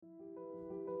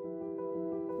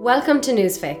Welcome to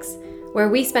Newsfix, where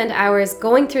we spend hours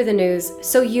going through the news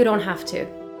so you don't have to.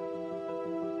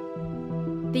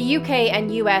 The UK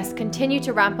and US continue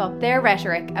to ramp up their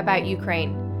rhetoric about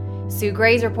Ukraine. Sue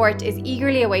Gray's report is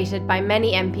eagerly awaited by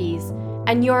many MPs,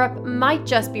 and Europe might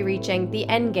just be reaching the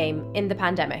endgame in the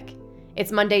pandemic.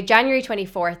 It's Monday, January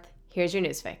 24th. Here's your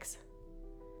Newsfix.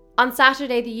 On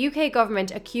Saturday, the UK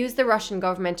government accused the Russian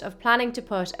government of planning to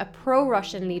put a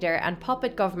pro-Russian leader and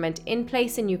puppet government in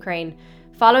place in Ukraine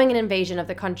following an invasion of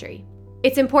the country.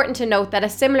 It's important to note that a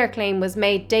similar claim was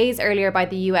made days earlier by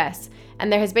the US,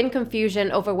 and there has been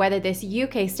confusion over whether this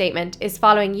UK statement is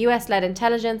following US-led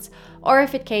intelligence or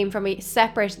if it came from a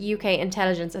separate UK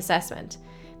intelligence assessment.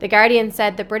 The Guardian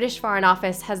said the British Foreign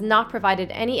Office has not provided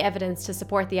any evidence to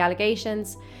support the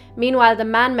allegations. Meanwhile, the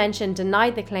man mentioned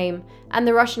denied the claim, and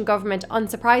the Russian government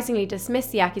unsurprisingly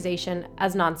dismissed the accusation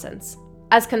as nonsense.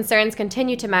 As concerns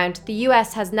continue to mount, the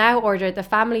US has now ordered the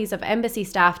families of embassy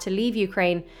staff to leave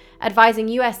Ukraine, advising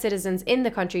US citizens in the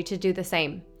country to do the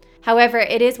same. However,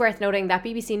 it is worth noting that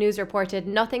BBC News reported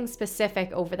nothing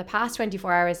specific over the past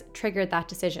 24 hours triggered that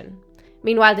decision.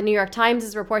 Meanwhile, the New York Times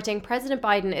is reporting President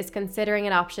Biden is considering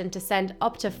an option to send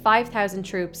up to 5,000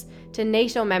 troops to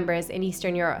NATO members in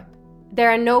Eastern Europe. There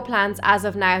are no plans as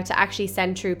of now to actually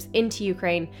send troops into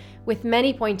Ukraine, with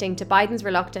many pointing to Biden's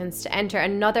reluctance to enter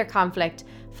another conflict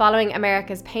following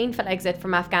America's painful exit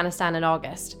from Afghanistan in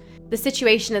August. The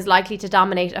situation is likely to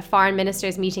dominate a foreign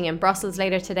ministers' meeting in Brussels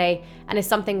later today, and is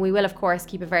something we will of course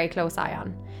keep a very close eye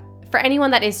on. For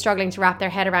anyone that is struggling to wrap their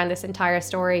head around this entire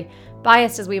story,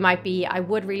 biased as we might be, I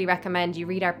would really recommend you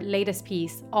read our latest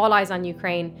piece, All Eyes on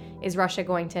Ukraine, Is Russia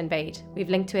Going to Invade? We've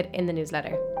linked to it in the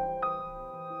newsletter.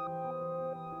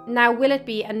 Now, will it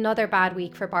be another bad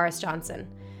week for Boris Johnson?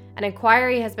 An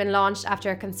inquiry has been launched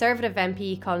after a Conservative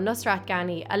MP called Nusrat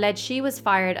Ghani alleged she was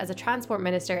fired as a transport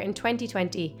minister in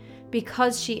 2020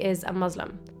 because she is a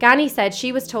Muslim. Ghani said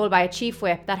she was told by a chief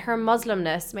whip that her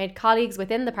Muslimness made colleagues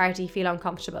within the party feel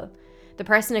uncomfortable. The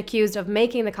person accused of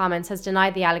making the comments has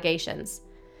denied the allegations.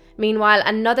 Meanwhile,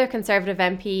 another Conservative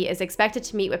MP is expected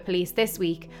to meet with police this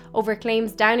week over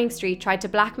claims Downing Street tried to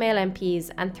blackmail MPs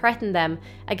and threaten them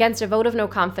against a vote of no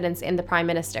confidence in the Prime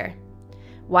Minister.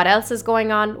 What else is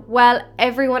going on? Well,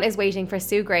 everyone is waiting for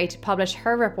Sue Gray to publish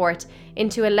her report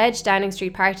into alleged Downing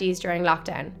Street parties during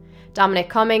lockdown. Dominic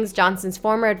Cummings, Johnson's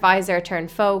former advisor turned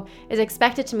foe, is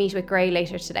expected to meet with Gray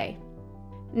later today.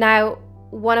 Now,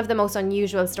 one of the most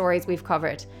unusual stories we've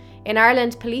covered. In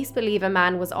Ireland, police believe a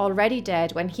man was already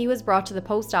dead when he was brought to the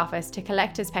post office to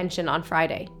collect his pension on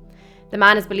Friday. The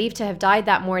man is believed to have died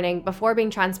that morning before being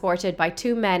transported by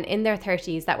two men in their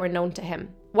 30s that were known to him.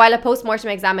 While a post-mortem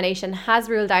examination has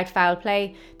ruled out foul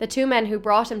play, the two men who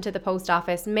brought him to the post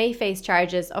office may face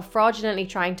charges of fraudulently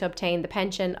trying to obtain the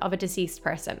pension of a deceased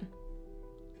person.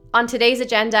 On today's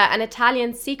agenda, an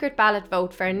Italian secret ballot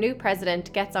vote for a new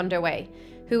president gets underway.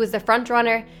 Who is the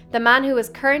frontrunner? The man who is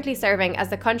currently serving as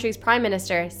the country's Prime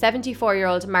Minister,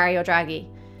 74-year-old Mario Draghi.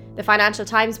 The Financial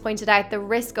Times pointed out the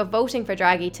risk of voting for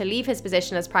Draghi to leave his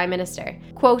position as Prime Minister,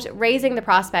 quote, raising the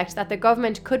prospect that the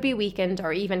government could be weakened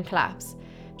or even collapse.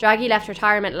 Draghi left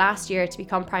retirement last year to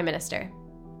become Prime Minister.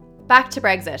 Back to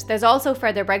Brexit. There's also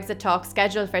further Brexit talks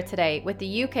scheduled for today, with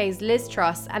the UK's Liz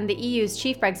Truss and the EU's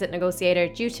chief Brexit negotiator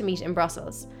due to meet in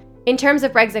Brussels. In terms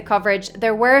of Brexit coverage,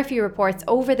 there were a few reports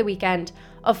over the weekend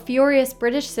of furious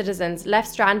British citizens left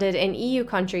stranded in EU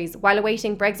countries while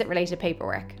awaiting Brexit-related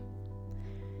paperwork.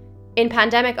 In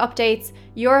pandemic updates,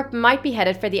 Europe might be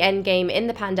headed for the endgame in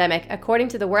the pandemic, according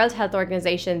to the World Health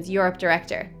Organization's Europe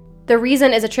director. The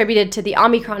reason is attributed to the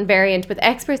Omicron variant, with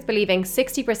experts believing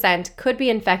 60% could be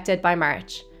infected by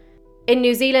March. In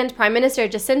New Zealand, Prime Minister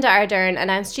Jacinda Ardern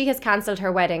announced she has cancelled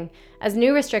her wedding as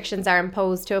new restrictions are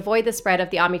imposed to avoid the spread of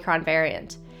the Omicron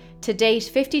variant. To date,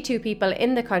 52 people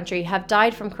in the country have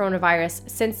died from coronavirus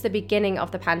since the beginning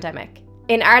of the pandemic.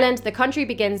 In Ireland, the country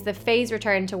begins the phased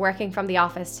return to working from the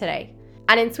office today.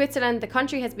 And in Switzerland, the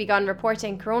country has begun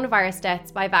reporting coronavirus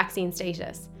deaths by vaccine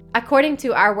status. According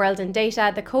to Our World in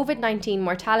Data, the COVID-19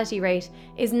 mortality rate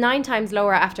is 9 times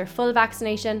lower after full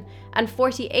vaccination and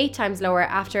 48 times lower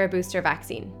after a booster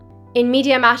vaccine. In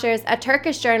media matters, a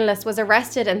Turkish journalist was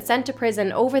arrested and sent to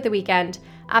prison over the weekend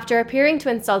after appearing to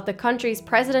insult the country's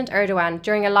President Erdogan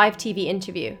during a live TV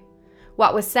interview.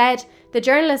 What was said, the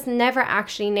journalist never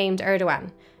actually named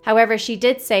Erdogan. However, she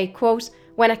did say, quote,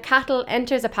 when a cattle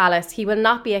enters a palace, he will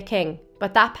not be a king,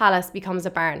 but that palace becomes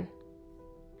a barn.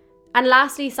 And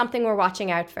lastly, something we're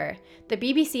watching out for. The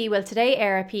BBC will today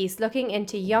air a piece looking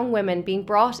into young women being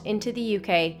brought into the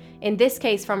UK, in this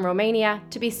case from Romania,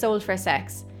 to be sold for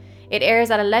sex. It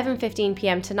airs at 11:15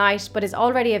 p.m. tonight, but is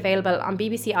already available on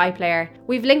BBC iPlayer.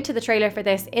 We've linked to the trailer for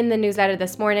this in the newsletter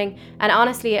this morning, and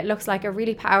honestly, it looks like a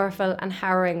really powerful and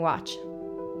harrowing watch.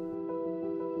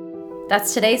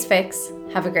 That's today's fix.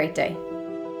 Have a great day.